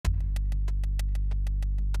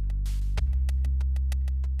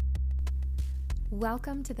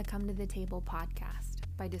Welcome to the Come to the Table podcast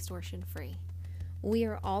by Distortion Free. We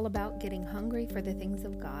are all about getting hungry for the things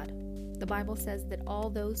of God. The Bible says that all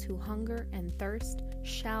those who hunger and thirst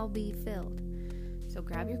shall be filled. So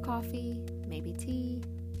grab your coffee, maybe tea,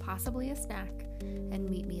 possibly a snack, and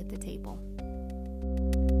meet me at the table.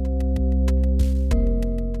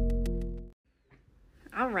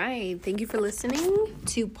 All right, thank you for listening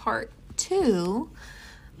to part 2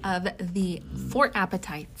 of the 4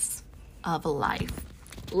 appetites of life.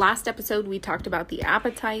 Last episode, we talked about the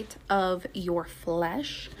appetite of your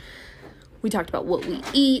flesh. We talked about what we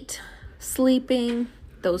eat, sleeping,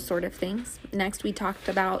 those sort of things. Next, we talked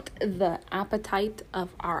about the appetite of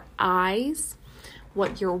our eyes,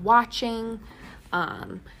 what you're watching,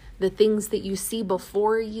 the things that you see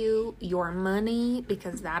before you, your money,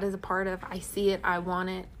 because that is a part of, I see it, I want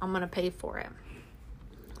it, I'm going to pay for it.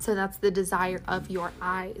 So that's the desire of your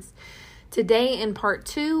eyes. Today in part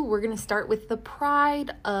 2, we're going to start with the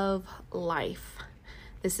pride of life.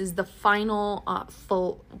 This is the final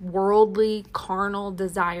full worldly, carnal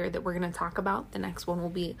desire that we're going to talk about. The next one will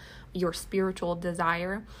be your spiritual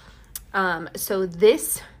desire. So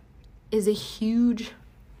this is a huge,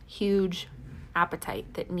 huge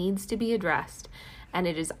appetite that needs to be addressed. And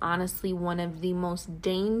it is honestly one of the most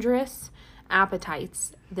dangerous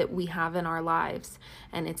appetites that we have in our lives.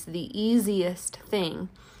 And it's the easiest thing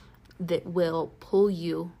that will pull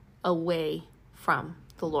you away from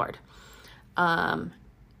the Lord.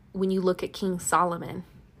 When you look at King Solomon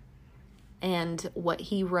and what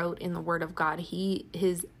he wrote in the Word of God,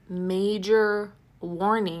 his major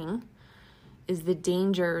warning is the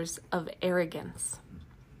dangers of arrogance.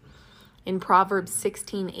 In Proverbs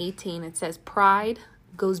 16:18, it says, "Pride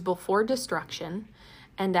goes before destruction,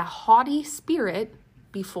 and a haughty spirit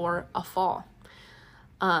before a fall."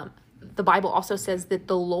 The Bible also says that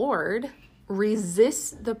the Lord resists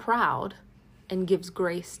the proud and gives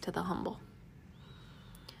grace to the humble.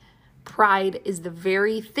 Pride is the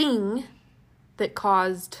very thing that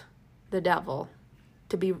caused the devil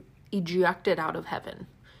to be ejected out of heaven.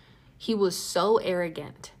 He was so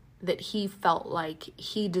arrogant that he felt like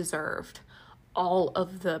he deserved all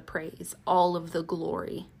of the praise, all of the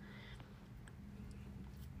glory.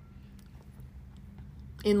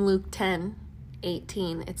 In Luke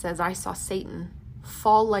 10:18, it says, "I saw Satan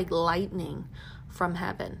fall like lightning from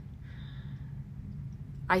heaven."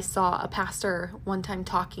 I saw a pastor one time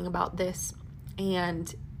talking about this,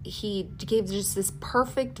 and he gave just this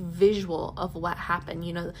perfect visual of what happened.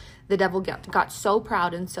 You know, the devil got so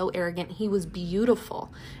proud and so arrogant. He was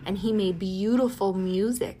beautiful, and he made beautiful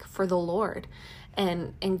music for the Lord,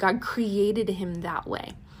 and God created him that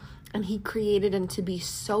way. And he created him to be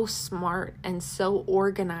so smart and so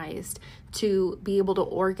organized to be able to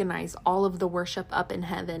organize all of the worship up in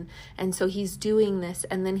heaven. And so he's doing this,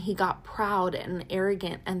 and then he got proud and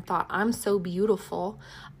arrogant and thought, I'm so beautiful.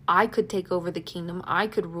 I could take over the kingdom. I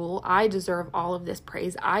could rule. I deserve all of this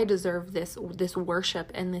praise. I deserve this worship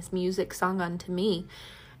and this music sung unto me.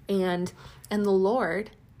 And the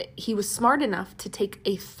Lord, he was smart enough to take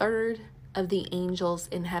a third of the angels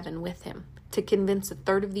in heaven with him, to convince a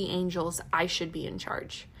third of the angels I should be in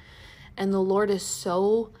charge. And the Lord is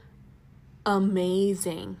so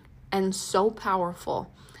amazing and so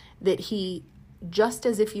powerful that he, just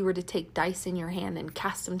as if you were to take dice in your hand and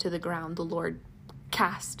cast them to the ground, the Lord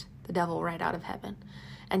cast the devil right out of heaven.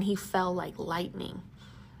 And he fell like lightning.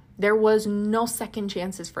 There was no second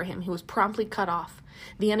chances for him. He was promptly cut off.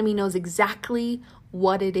 The enemy knows exactly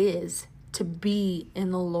what it is to be in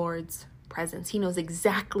the Lord's presence. He knows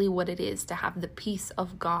exactly what it is to have the peace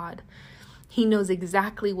of God. He knows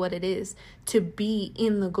exactly what it is to be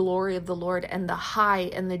in the glory of the Lord and the high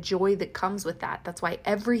and the joy that comes with that. That's why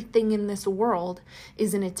everything in this world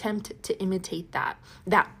is an attempt to imitate that.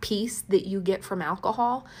 That peace that you get from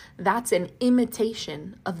alcohol, that's an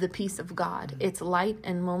imitation of the peace of God. It's light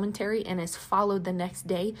and momentary and is followed the next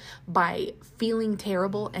day by feeling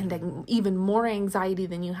terrible and even more anxiety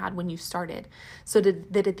than you had when you started. So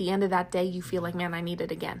that at the end of that day, you feel like, man, I need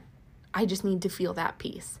it again. I just need to feel that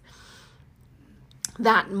peace.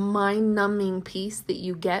 That mind-numbing peace that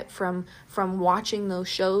you get from watching those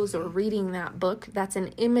shows or reading that book, that's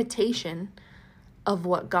an imitation of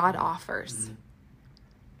what God offers.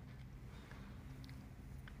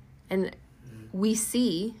 And we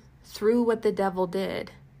see through what the devil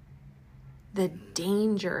did, the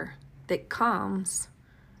danger that comes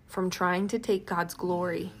from trying to take God's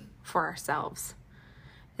glory for ourselves.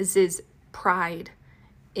 This is pride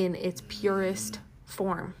in its purest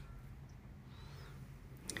form.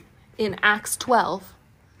 In Acts 12,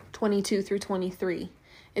 22 through 23,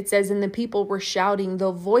 It says, and the people were shouting,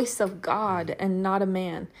 the voice of God and not a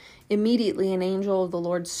man. Immediately an angel of the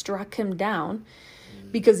Lord struck him down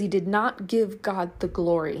because he did not give God the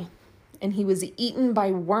glory. And he was eaten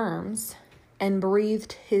by worms and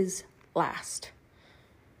breathed his last.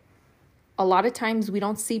 A lot of times we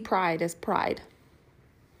don't see pride as pride.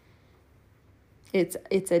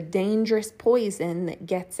 It's a dangerous poison that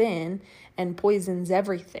gets in and poisons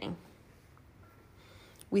everything.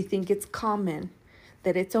 We think it's common,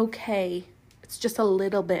 that it's okay, it's just a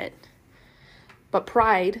little bit. But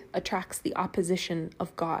pride attracts the opposition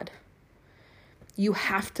of God. You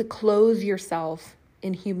have to clothe yourself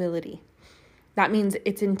in humility. That means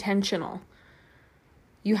it's intentional.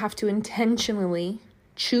 You have to intentionally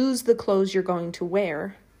choose the clothes you're going to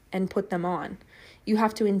wear and put them on. You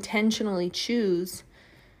have to intentionally choose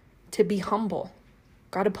to be humble.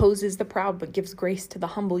 God opposes the proud but gives grace to the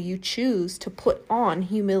humble. You choose to put on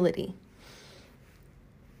humility.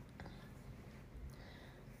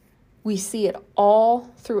 We see it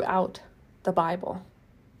all throughout the Bible.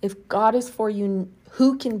 If God is for you,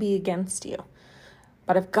 who can be against you?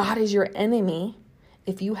 But if God is your enemy,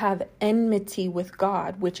 if you have enmity with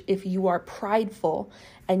God, which if you are prideful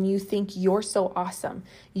and you think you're so awesome,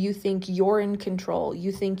 you think you're in control,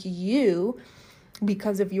 you think you,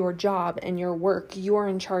 because of your job and your work, you're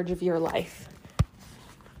in charge of your life.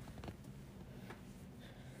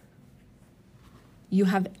 You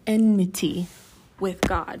have enmity with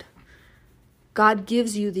God. God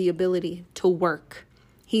gives you the ability to work.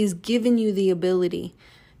 He's given you the ability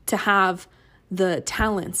to have the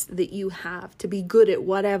talents that you have, to be good at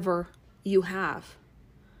whatever you have.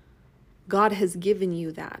 God has given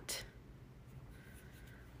you that.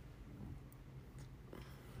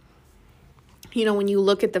 You know, when you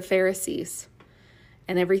look at the Pharisees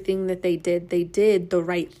and everything that they did the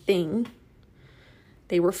right thing.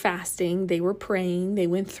 They were fasting, they were praying, they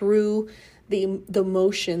went through the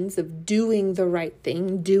motions of doing the right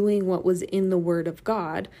thing, doing what was in the Word of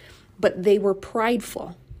God, but they were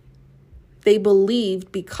prideful. They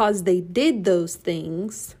believed because they did those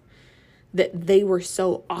things that they were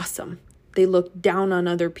so awesome. They looked down on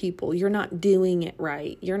other people. You're not doing it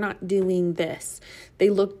right. You're not doing this. They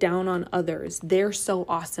look down on others. They're so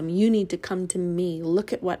awesome. You need to come to me.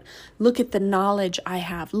 Look at the knowledge I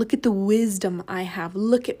have. Look at the wisdom I have.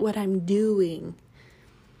 Look at what I'm doing.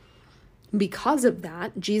 Because of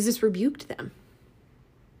that, Jesus rebuked them.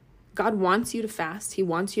 God wants you to fast. He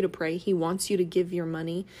wants you to pray. He wants you to give your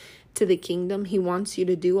money to the kingdom. He wants you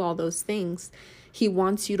to do all those things. He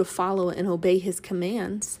wants you to follow and obey his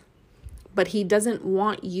commands. But he doesn't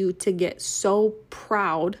want you to get so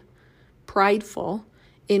prideful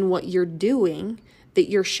in what you're doing that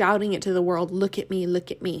you're shouting it to the world, look at me, look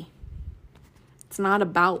at me. It's not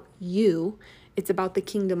about you. It's about the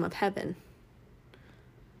kingdom of heaven.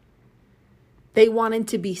 They wanted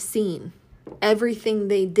to be seen. Everything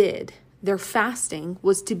they did, their fasting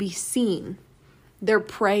was to be seen. Their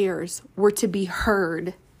prayers were to be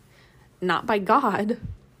heard, not by God,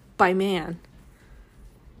 by man.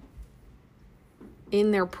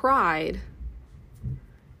 In their pride,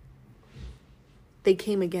 they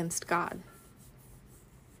came against God.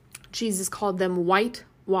 Jesus called them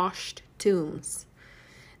whitewashed tombs.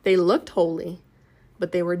 They looked holy,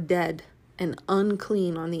 but they were dead and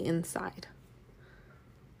unclean on the inside.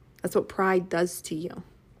 That's what pride does to you.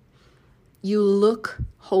 You look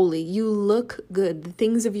holy. You look good. The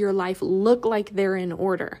things of your life look like they're in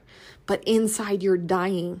order. But inside you're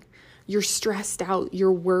dying. You're stressed out.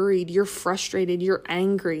 You're worried. You're frustrated. You're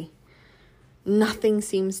angry. Nothing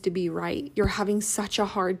seems to be right. You're having such a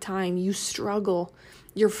hard time. You struggle.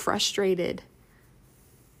 You're frustrated.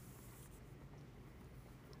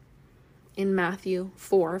 In Matthew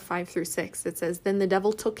 4:5-6, it says, Then the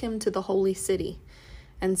devil took him to the holy city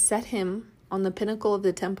and set him on the pinnacle of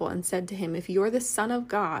the temple and said to him, If you're the Son of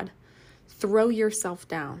God, throw yourself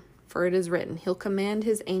down, for it is written, He'll command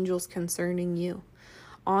his angels concerning you.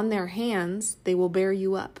 On their hands they will bear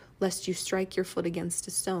you up, lest you strike your foot against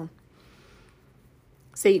a stone.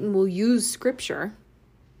 Satan will use scripture.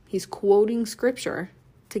 He's quoting scripture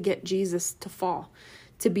to get Jesus to fall,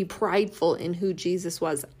 to be prideful in who Jesus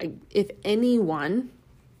was. If anyone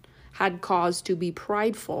had cause to be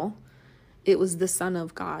prideful, it was the Son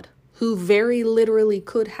of God, who very literally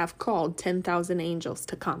could have called 10,000 angels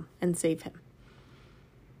to come and save him.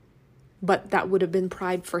 But that would have been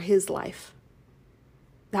pride for his life.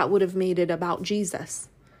 That would have made it about Jesus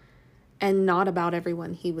and not about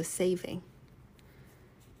everyone he was saving.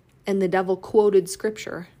 And the devil quoted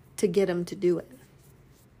scripture to get him to do it.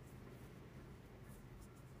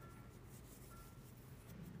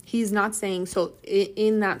 He's not saying, so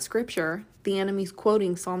in that scripture, The enemy's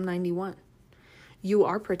quoting Psalm 91. You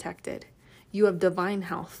are protected. You have divine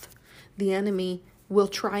health. The enemy will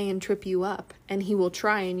try and trip you up, and he will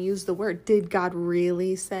try and use the word, did God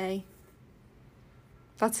really say?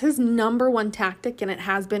 That's his number one tactic, and it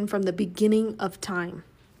has been from the beginning of time.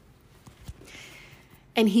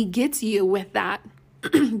 And he gets you with that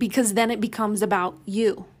because then it becomes about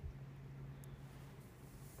you.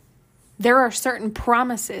 There are certain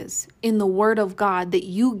promises in the Word of God that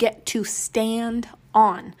you get to stand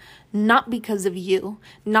on, not because of you,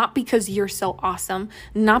 not because you're so awesome,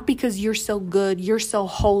 not because you're so good, you're so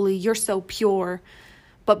holy, you're so pure,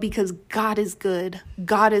 but because God is good,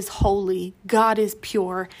 God is holy, God is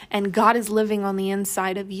pure, and God is living on the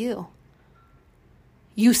inside of you.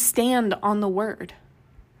 You stand on the Word,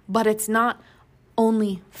 but it's not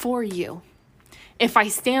only for you. If I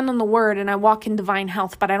stand on the Word and I walk in divine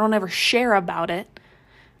health, but I don't ever share about it,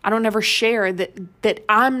 I don't ever share that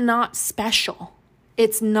I'm not special.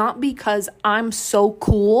 It's not because I'm so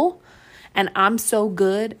cool and I'm so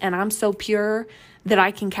good and I'm so pure that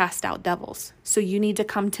I can cast out devils. So you need to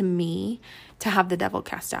come to me to have the devil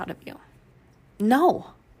cast out of you.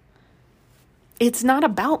 No, it's not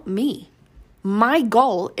about me. My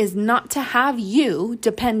goal is not to have you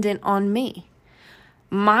dependent on me.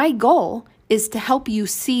 My goal is to help you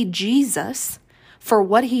see Jesus for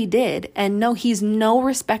what he did and know he's no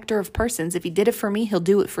respecter of persons. If he did it for me, he'll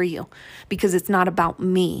do it for you because it's not about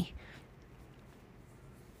me.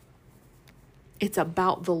 It's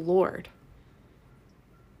about the Lord.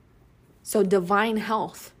 So divine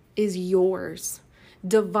health is yours.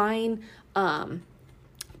 Divine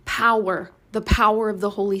power, the power of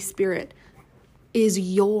the Holy Spirit is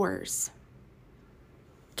yours.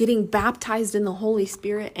 Getting baptized in the Holy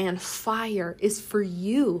Spirit and fire is for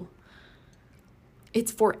you.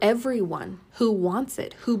 It's for everyone who wants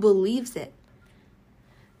it, who believes it.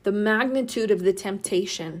 The magnitude of the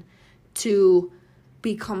temptation to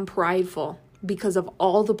become prideful because of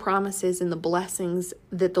all the promises and the blessings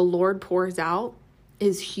that the Lord pours out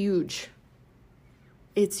is huge.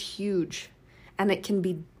 It's huge. And it can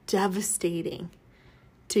be devastating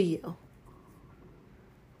to you.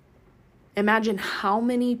 Imagine how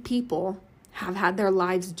many people have had their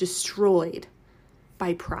lives destroyed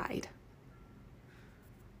by pride.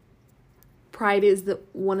 Pride is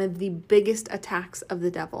one of the biggest attacks of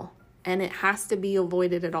the devil, and it has to be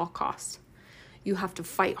avoided at all costs. You have to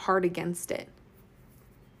fight hard against it.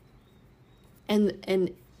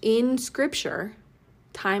 And in Scripture,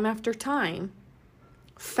 time after time,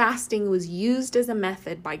 fasting was used as a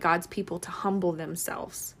method by God's people to humble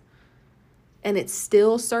themselves. And it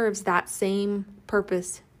still serves that same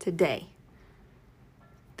purpose today.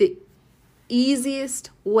 The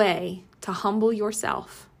easiest way to humble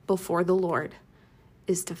yourself before the Lord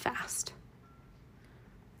is to fast.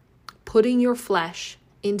 Putting your flesh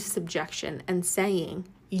into subjection and saying,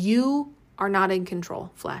 you are not in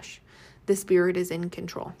control, flesh. The Spirit is in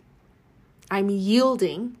control. I'm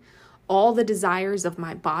yielding all the desires of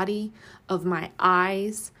my body, of my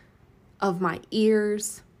eyes, of my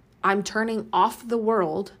ears. I'm turning off the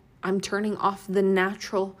world. I'm turning off the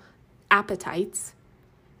natural appetites,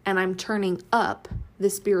 and I'm turning up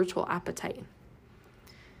the spiritual appetite.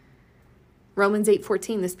 Romans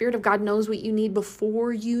 8:14, the Spirit of God knows what you need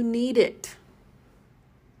before you need it.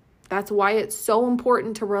 That's why it's so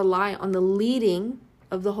important to rely on the leading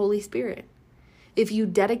of the Holy Spirit. If you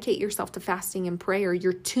dedicate yourself to fasting and prayer,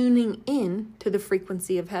 you're tuning in to the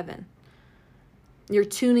frequency of heaven. You're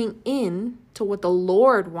tuning in to what the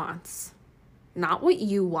Lord wants, not what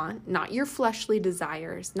you want, not your fleshly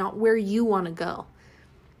desires, not where you want to go.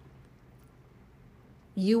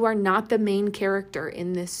 You are not the main character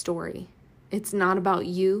in this story. It's not about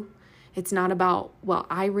you. It's not about, well,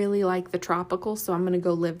 I really like the tropical, so I'm going to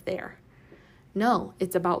go live there. No,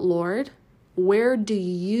 it's about, Lord, where do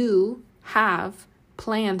you have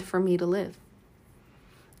planned for me to live?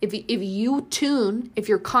 If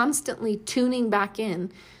you're constantly tuning back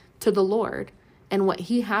in to the Lord and what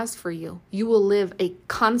he has for you, you will live a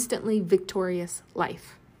constantly victorious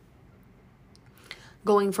life.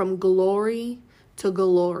 Going from glory to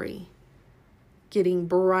glory, getting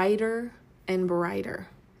brighter and brighter.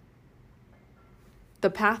 The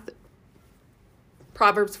path,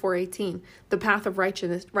 Proverbs 4:18, the path of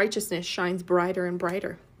righteousness shines brighter and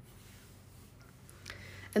brighter.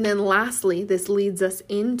 And then lastly, this leads us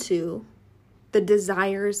into the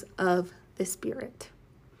desires of the Spirit.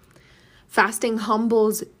 Fasting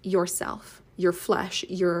humbles yourself, your flesh,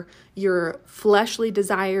 your fleshly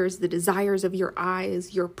desires, the desires of your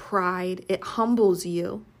eyes, your pride. It humbles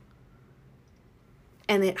you.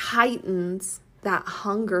 And it heightens that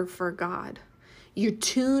hunger for God. You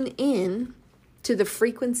tune in to the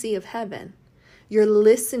frequency of heaven. You're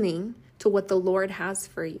listening to what the Lord has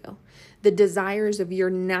for you. The desires of your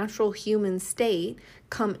natural human state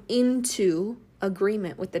come into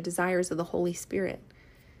agreement with the desires of the Holy Spirit.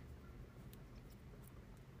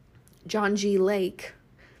 John G. Lake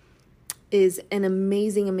is an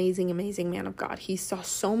amazing, amazing, amazing man of God. He saw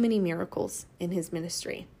so many miracles in his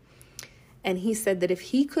ministry. And he said that if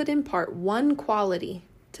he could impart one quality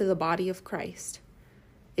to the body of Christ,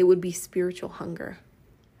 it would be spiritual hunger.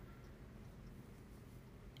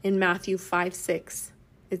 In Matthew 5:6,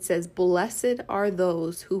 it says, "Blessed are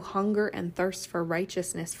those who hunger and thirst for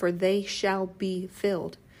righteousness, for they shall be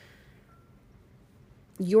filled."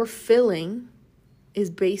 Your filling is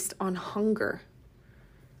based on hunger.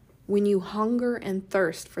 When you hunger and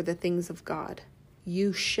thirst for the things of God,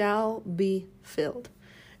 you shall be filled.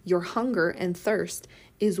 Your hunger and thirst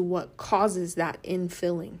is what causes that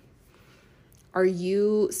infilling. Are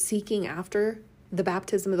you seeking after the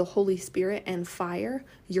baptism of the Holy Spirit and fire?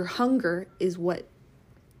 Your hunger is what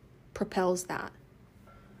propels that.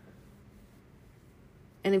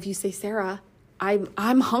 And if you say, Sarah,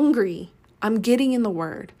 I'm hungry. I'm getting in the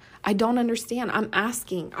Word. I don't understand. I'm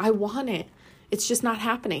asking. I want it. It's just not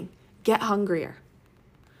happening. Get hungrier.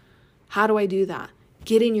 How do I do that?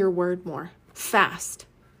 Get in your Word more. Fast.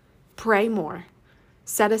 Pray more.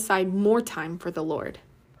 Set aside more time for the Lord.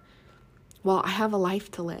 Well, I have a life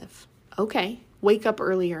to live. Okay. Wake up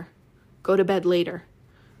earlier. Go to bed later.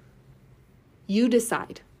 You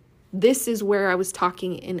decide. This is where I was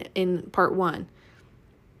talking in part 1.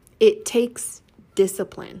 It takes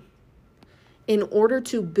discipline. In order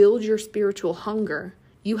to build your spiritual hunger,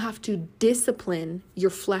 you have to discipline your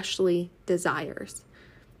fleshly desires.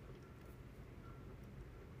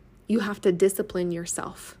 You have to discipline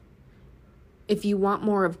yourself. If you want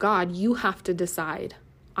more of God, you have to decide,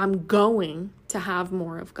 I'm going to have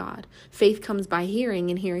more of God. Faith comes by hearing,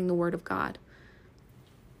 and hearing the word of God.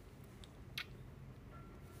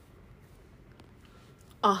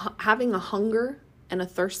 Having a hunger and a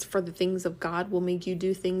thirst for the things of God will make you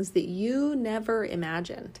do things that you never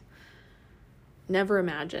imagined. Never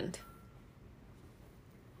imagined.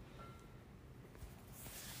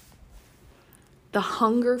 The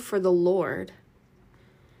hunger for the Lord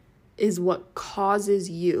is what causes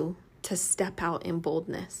you to step out in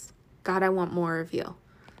boldness. God, I want more of you.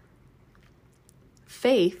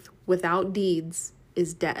 Faith without deeds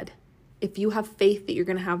is dead. If you have faith that you're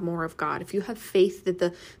going to have more of God, if you have faith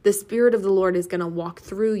that the Spirit of the Lord is going to walk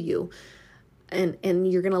through you,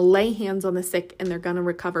 and you're going to lay hands on the sick and they're going to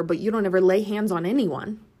recover, but you don't ever lay hands on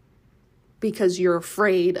anyone because you're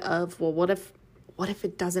afraid of, well, what if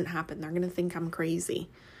it doesn't happen? They're going to think I'm crazy.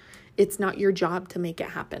 It's not your job to make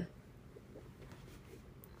it happen.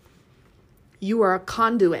 You are a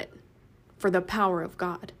conduit for the power of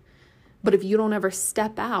God. But if you don't ever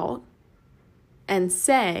step out and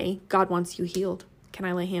say, God wants you healed, can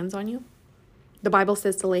I lay hands on you? The Bible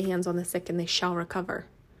says to lay hands on the sick and they shall recover.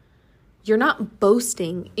 You're not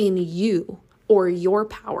boasting in you or your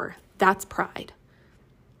power. That's pride.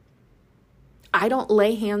 I don't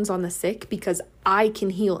lay hands on the sick because I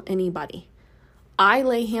can heal anybody. I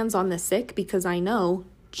lay hands on the sick because I know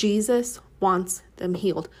Jesus wants them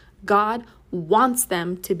healed. God wants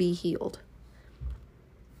them to be healed.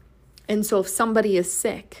 And so if somebody is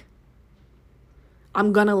sick,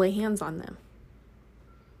 I'm going to lay hands on them.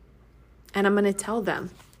 And I'm going to tell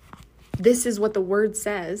them, this is what the word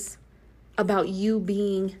says about you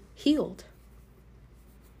being healed.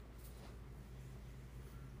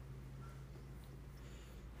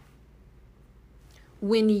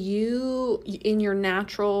 When you, in your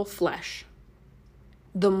natural flesh,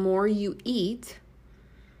 the more you eat,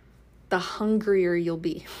 the hungrier you'll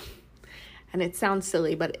be. And it sounds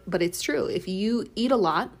silly, but it's true. If you eat a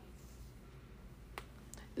lot,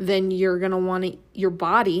 then you're going to want to, your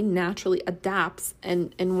body naturally adapts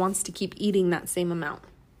and wants to keep eating that same amount,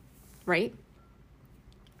 right?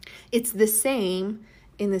 It's the same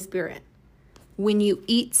in the spirit. When you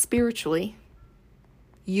eat spiritually,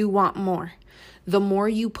 you want more. The more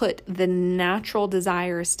you put the natural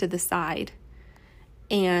desires to the side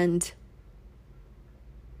and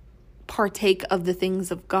partake of the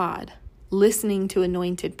things of God, listening to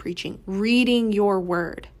anointed preaching, reading your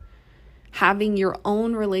word, having your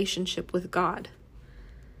own relationship with God,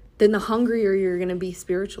 then the hungrier you're going to be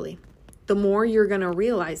spiritually. The more you're going to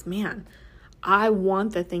realize, man, I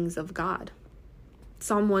want the things of God.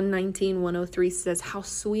 Psalm 119:103 says, how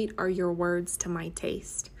sweet are your words to my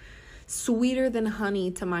taste, sweeter than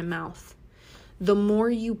honey to my mouth. The more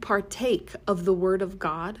you partake of the word of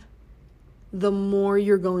God, the more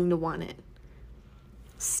you're going to want it.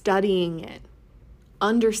 Studying it,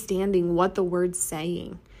 understanding what the word's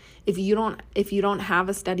saying. If you don't have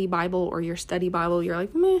a study Bible, or your study Bible, you're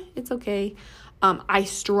like, meh, it's okay. I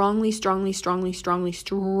strongly,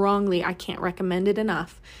 I can't recommend it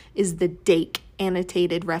enough, is the Dake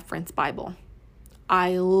Annotated Reference Bible.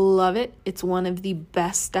 I love it. It's one of the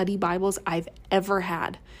best study Bibles I've ever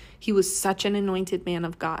had. He was such an anointed man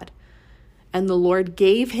of God. And the Lord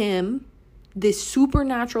gave him this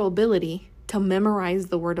supernatural ability to memorize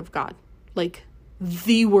the Word of God. Like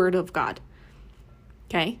the Word of God.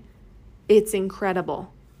 Okay? It's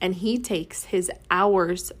incredible. And he takes his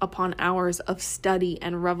hours upon hours of study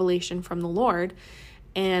and revelation from the Lord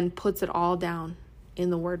and puts it all down in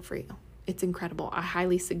the Word for you. It's incredible. I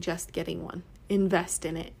highly suggest getting one. Invest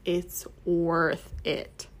in it. It's worth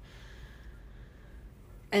it.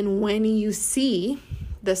 And when you see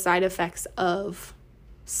the side effects of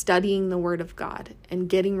studying the Word of God and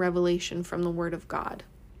getting revelation from the Word of God,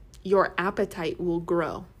 your appetite will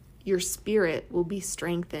grow. Your spirit will be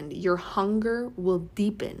strengthened. Your hunger will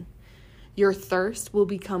deepen. Your thirst will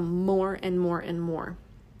become more and more and more.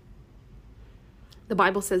 The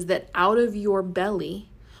Bible says that out of your belly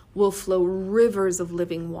will flow rivers of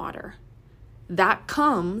living water. That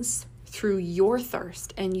comes through your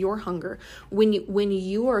thirst and your hunger. When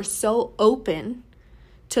you are so open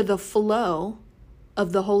to the flow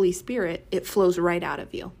of the Holy Spirit, it flows right out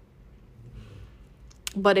of you.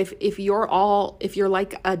 But if you're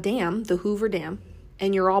like a dam, the Hoover Dam,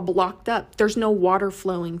 and you're all blocked up, there's no water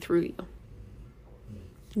flowing through you.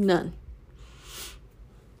 None.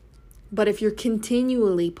 But if you're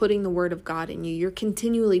continually putting the Word of God in you, you're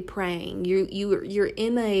continually praying, you're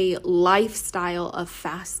in a lifestyle of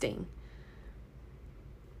fasting.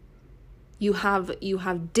 You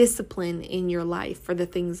have discipline in your life for the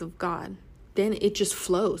things of God. Then it just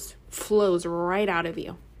flows right out of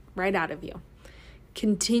you.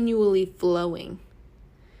 Continually flowing.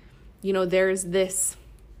 There's this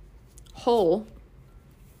hole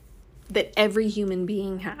that every human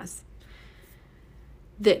being has,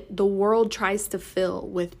 that the world tries to fill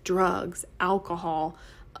with drugs, alcohol,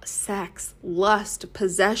 sex, lust,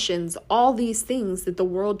 possessions, all these things that the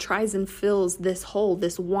world tries and fills this hole,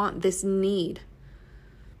 this want, this need.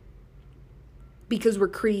 Because we're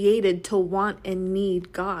created to want and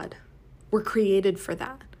need God. We're created for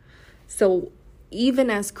that. So even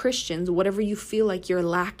as Christians, whatever you feel like you're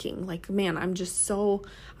lacking, like, man, I'm so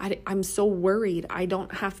worried. I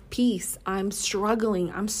don't have peace. I'm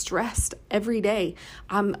struggling. I'm stressed every day.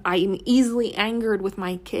 I'm easily angered with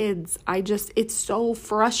my kids. It's so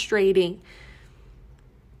frustrating.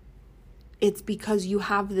 It's because you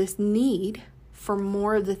have this need for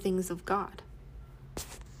more of the things of God.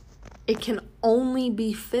 It can only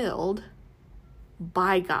be filled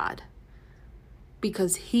by God,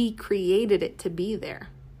 because He created it to be there.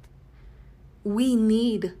 We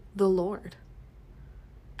need the Lord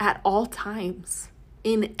at all times,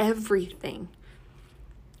 in everything.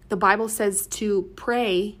 The Bible says to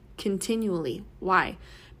pray continually. Why?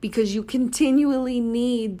 Because you continually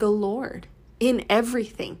need the Lord in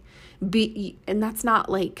everything. And that's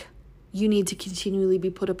not like you need to continually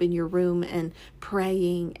be put up in your room and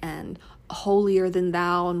praying and holier than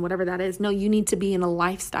thou and whatever that is. No, you need to be in a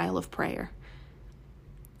lifestyle of prayer.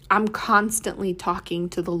 I'm constantly talking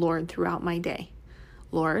to the Lord throughout my day.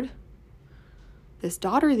 Lord, this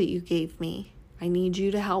daughter that you gave me, I need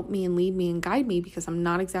you to help me and lead me and guide me, because I'm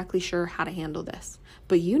not exactly sure how to handle this.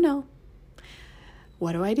 But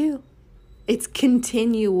what do I do? It's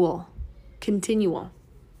continual.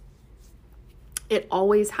 It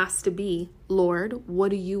always has to be, Lord,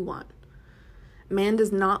 what do you want? Man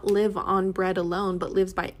does not live on bread alone, but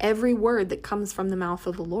lives by every word that comes from the mouth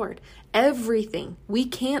of the Lord. Everything. We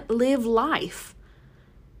can't live life.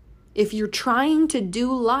 If you're trying to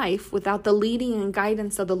do life without the leading and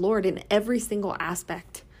guidance of the Lord in every single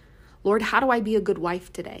aspect. Lord, how do I be a good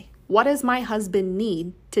wife today? What does my husband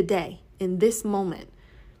need today, in this moment?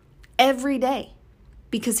 Every day.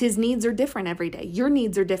 Because his needs are different every day. Your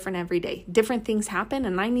needs are different every day. Different things happen,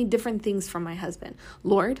 and I need different things from my husband.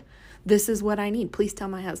 Lord, this is what I need. Please tell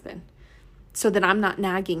my husband, so that I'm not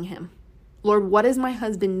nagging him. Lord, what does my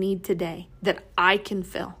husband need today that I can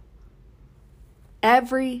fill?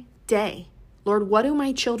 Every day. Lord, what do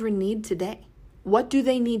my children need today? What do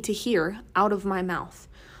they need to hear out of my mouth?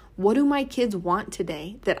 What do my kids want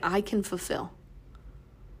today that I can fulfill?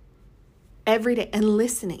 Every day. And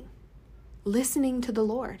listening to the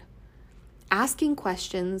Lord, asking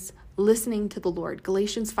questions, listening to the Lord.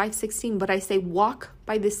 Galatians 5:16, but I say walk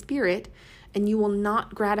by the Spirit and you will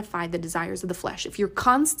not gratify the desires of the flesh. If you're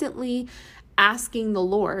constantly asking the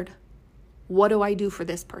Lord, what do I do for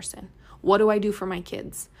this person? What do I do for my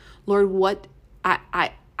kids? Lord, what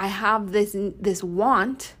I have this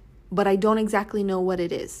want, but I don't exactly know what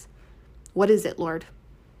it is. What is it, Lord?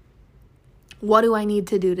 What do I need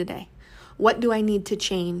to do today? What do I need to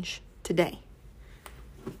change today?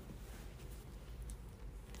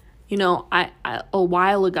 You know, I a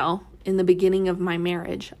while ago, in the beginning of my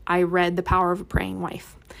marriage, I read The Power of a Praying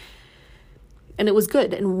Wife. And it was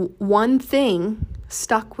good. And one thing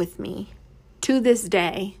stuck with me to this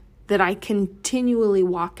day that I continually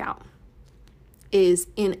walk out is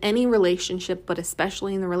in any relationship, but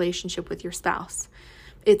especially in the relationship with your spouse.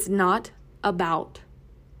 It's not about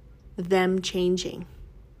them changing.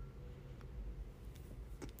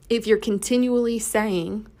 If you're continually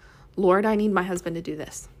saying, Lord, I need my husband to do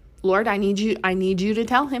this. Lord, I need you to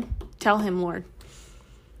tell him, Lord.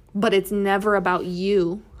 But it's never about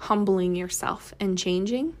you humbling yourself and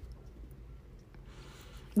changing,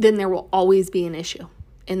 then there will always be an issue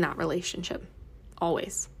in that relationship.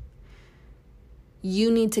 Always.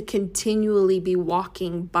 You need to continually be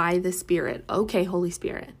walking by the Spirit. Okay, Holy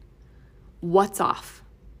Spirit, what's off?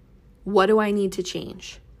 What do I need to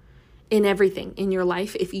change? In everything in your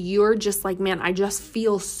life, if you're just like, man, I just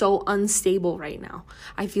feel so unstable right now.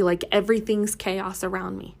 I feel like everything's chaos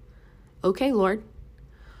around me. Okay, Lord,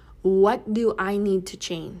 what do I need to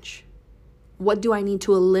change? What do I need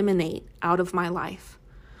to eliminate out of my life?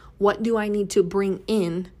 What do I need to bring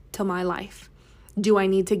in to my life? Do I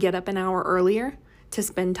need to get up an hour earlier to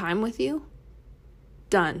spend time with you?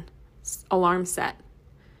 Done. Alarm set.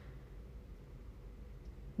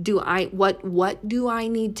 What do I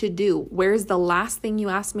need to do? Where's the last thing you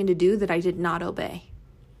asked me to do that I did not obey?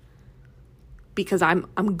 Because I'm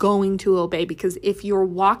going to obey. Because if you're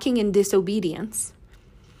walking in disobedience,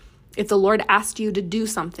 if the Lord asked you to do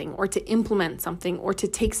something or to implement something or to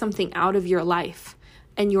take something out of your life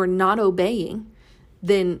and you're not obeying,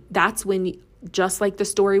 then that's when, just like the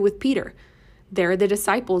story with Peter, there the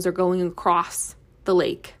disciples are going across the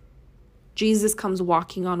lake. Jesus comes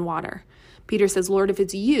walking on water. Peter says, Lord, if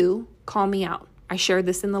it's you, call me out. I shared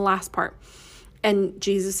this in the last part. And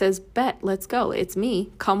Jesus says, bet, let's go. It's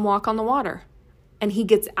me. Come walk on the water. And he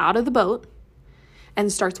gets out of the boat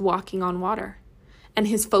and starts walking on water. And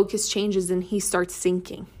his focus changes and he starts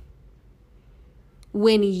sinking.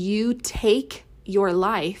 When you take your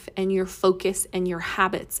life and your focus and your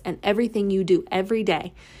habits and everything you do every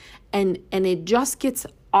day, and it just gets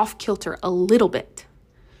off kilter a little bit,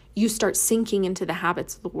 you start sinking into the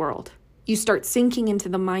habits of the world. You start sinking into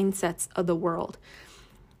the mindsets of the world.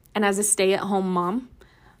 And as a stay-at-home mom,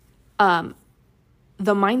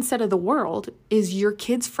 the mindset of the world is your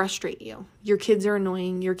kids frustrate you. Your kids are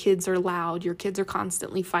annoying. Your kids are loud. Your kids are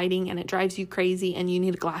constantly fighting and it drives you crazy and you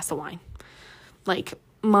need a glass of wine. Like,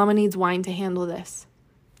 mama needs wine to handle this.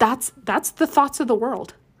 That's the thoughts of the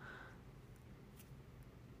world.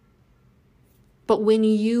 But when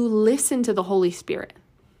you listen to the Holy Spirit,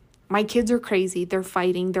 my kids are crazy. They're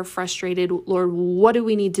fighting. They're frustrated. Lord, what do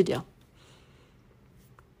we need to do?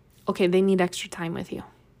 Okay, they need extra time with you.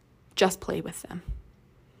 Just play with them.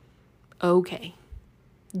 Okay.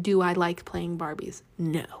 Do I like playing Barbies?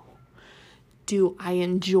 No. Do I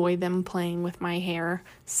enjoy them playing with my hair?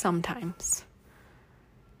 Sometimes.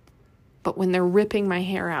 But when they're ripping my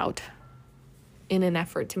hair out in an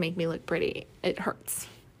effort to make me look pretty, it hurts.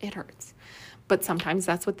 It hurts. But sometimes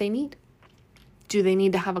that's what they need. Do they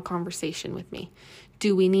need to have a conversation with me?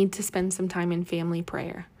 Do we need to spend some time in family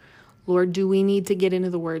prayer? Lord, do we need to get into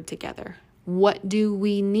the Word together? What do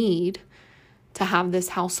we need to have this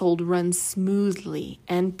household run smoothly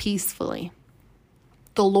and peacefully?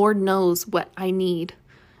 The Lord knows what I need,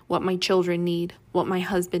 what my children need, what my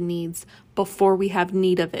husband needs before we have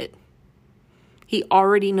need of it. He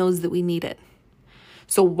already knows that we need it.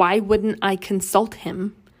 So why wouldn't I consult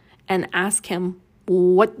him and ask him,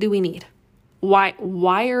 what do we need?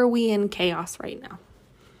 Why are we in chaos right now?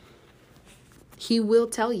 He will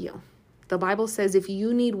tell you. The Bible says if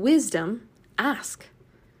you need wisdom, ask.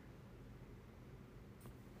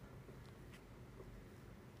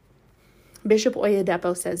 Bishop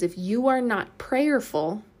Oyedepo says, if you are not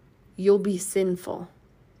prayerful, you'll be sinful.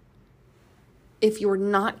 If you're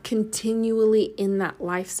not continually in that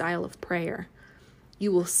lifestyle of prayer,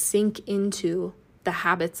 you will sink into the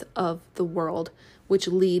habits of the world, which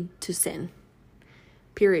lead to sin.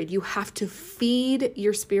 Period. You have to feed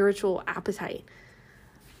your spiritual appetite.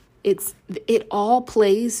 It all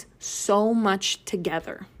plays so much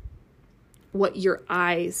together. What your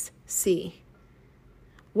eyes see,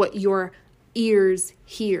 what your ears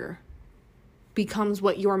hear, becomes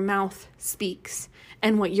what your mouth speaks.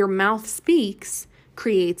 And what your mouth speaks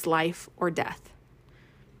creates life or death.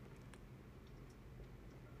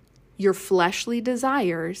 Your fleshly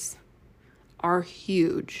desires are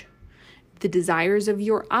huge. The desires of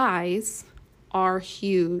your eyes are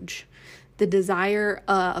huge. The desire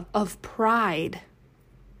of pride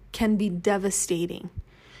can be devastating.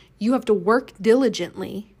 You have to work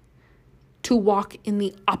diligently to walk in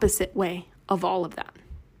the opposite way of all of that.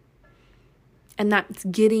 And that's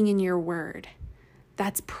getting in your word.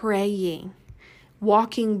 That's praying,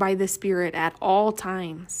 walking by the Spirit at all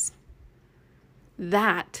times.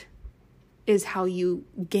 That is how you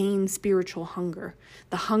gain spiritual hunger.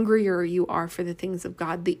 The hungrier you are for the things of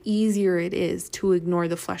God, the easier it is to ignore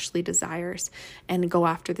the fleshly desires and go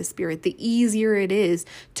after the Spirit. The easier it is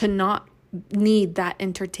to not need that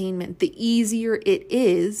entertainment. The easier it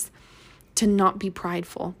is to not be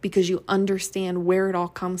prideful because you understand where it all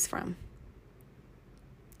comes from.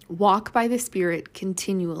 Walk by the Spirit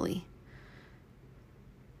continually.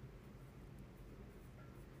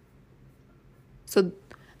 So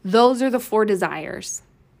those are the 4 desires.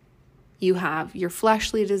 You have your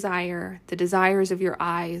fleshly desire, the desires of your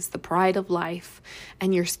eyes, the pride of life,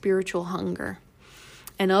 and your spiritual hunger.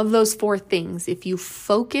 And of those 4 things, if you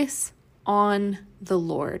focus on the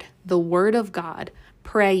Lord, the Word of God,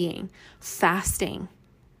 praying, fasting,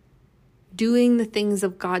 doing the things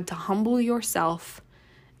of God to humble yourself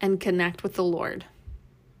and connect with the Lord,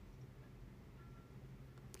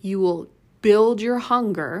 you will build your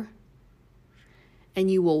hunger and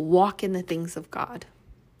you will walk in the things of God.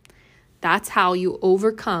 That's how you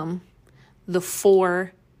overcome the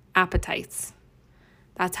 4 appetites.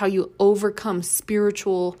 That's how you overcome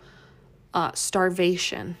spiritual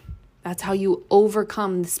starvation. That's how you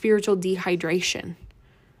overcome the spiritual dehydration.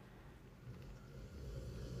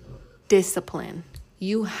 Discipline.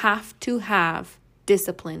 You have to have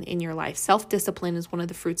discipline in your life. Self-discipline is one of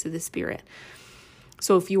the fruits of the Spirit.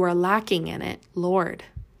 So if you are lacking in it, Lord,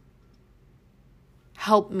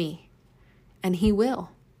 help me. And He will.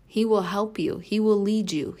 He will help you. He will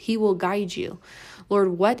lead you. He will guide you.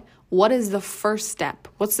 Lord, what is the first step?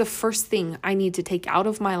 What's the first thing I need to take out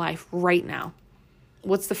of my life right now?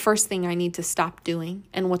 What's the first thing I need to stop doing?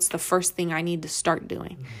 And what's the first thing I need to start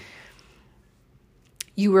doing?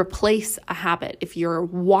 You replace a habit. If you're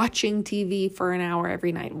watching TV for an hour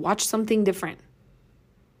every night, watch something different.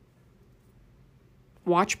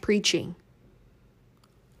 Watch preaching.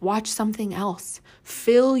 Watch something else.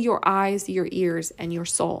 Fill your eyes, your ears, and your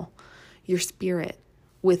soul, your spirit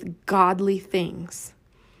with godly things.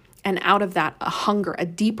 And out of that, a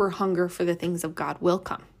deeper hunger for the things of God will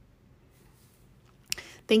come.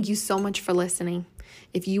 Thank you so much for listening.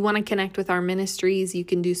 If you want to connect with our ministries, you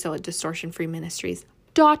can do so at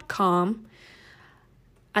distortionfreeministries.com.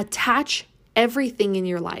 Attach everything in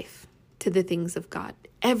your life to the things of God.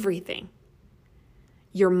 Everything.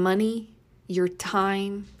 Your money, your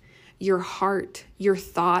time, your heart, your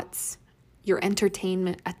thoughts, your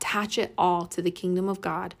entertainment. Attach it all to the kingdom of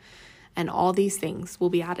God, and all these things will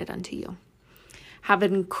be added unto you. Have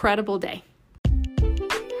an incredible day.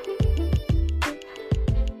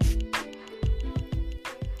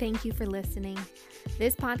 Thank you for listening.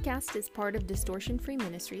 This podcast is part of Distortion Free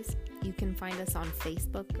Ministries. You can find us on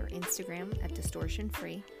Facebook or Instagram at Distortion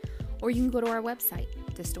Free, or you can go to our website,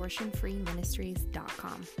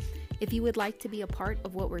 distortionfreeministries.com. If you would like to be a part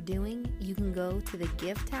of what we're doing, you can go to the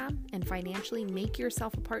Give tab and financially make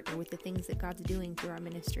yourself a partner with the things that God's doing through our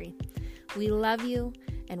ministry. We love you,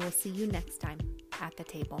 and we'll see you next time at the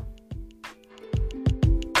table.